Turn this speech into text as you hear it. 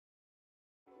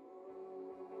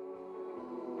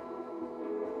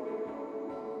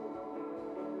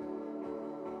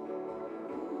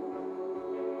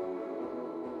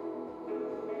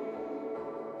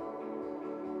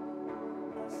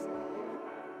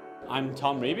I'm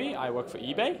Tom Reeby, I work for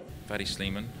eBay. Paddy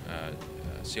Sleeman,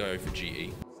 CIO for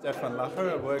GE. Stefan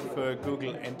Lacher, I work for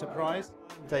Google Enterprise.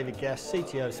 David Guest,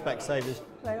 CTO of Specsavers.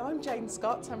 Hello, I'm Jane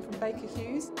Scott, I'm from Baker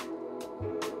Hughes.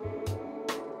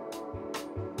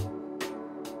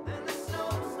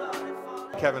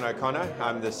 Kevin O'Connor,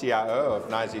 I'm the CIO of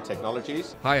Nazi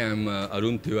Technologies. Hi, I'm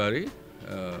Arun Tiwari.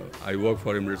 I work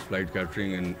for Emirates Flight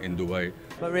Catering in Dubai.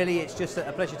 But really it's just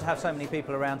a pleasure to have so many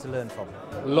people around to learn from.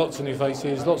 Lots of new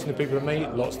faces, lots of new people to meet,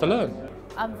 lots to learn.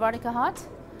 I'm Veronica Hart.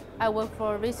 I work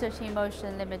for Research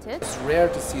Emotion Limited. It's rare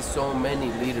to see so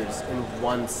many leaders in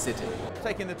one sitting.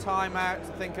 Taking the time out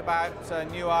to think about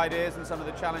new ideas and some of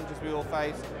the challenges we all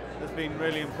face has been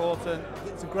really important.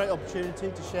 It's a great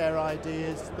opportunity to share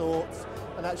ideas, thoughts,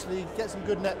 and actually get some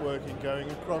good networking going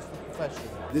across the profession.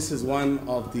 This is one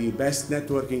of the best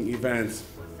networking events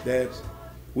that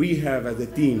we have as a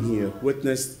team here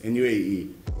witnessed in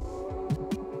UAE.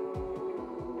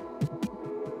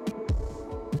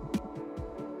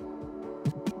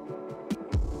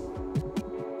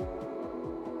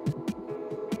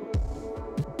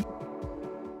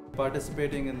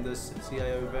 Participating in this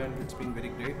CIO event, it's been very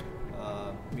great.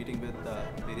 Meeting with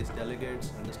various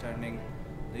delegates, understanding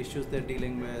the issues they're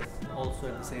dealing with, also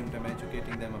at the same time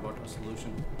educating them about a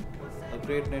solution. A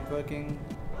great networking.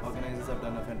 Organizers have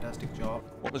done a fantastic job.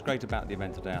 What was great about the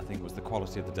event today, I think, was the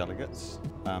quality of the delegates.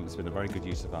 It's been a very good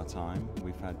use of our time.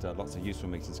 We've had lots of useful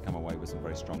meetings come away with some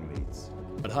very strong leads.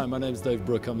 Hi, my name's Dave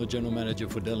Brook. I'm the General Manager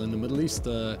for Dell in the Middle East.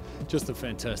 Just a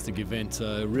fantastic event.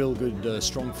 Real good,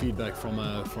 strong feedback from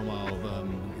our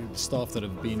staff that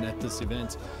have been at this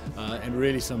event, and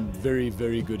really some very,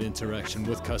 very good interaction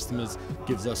with customers.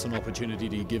 Gives us an opportunity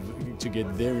to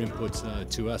get their input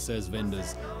to us as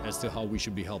vendors as to how we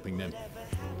should be helping them.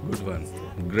 Good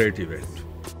one. Great event.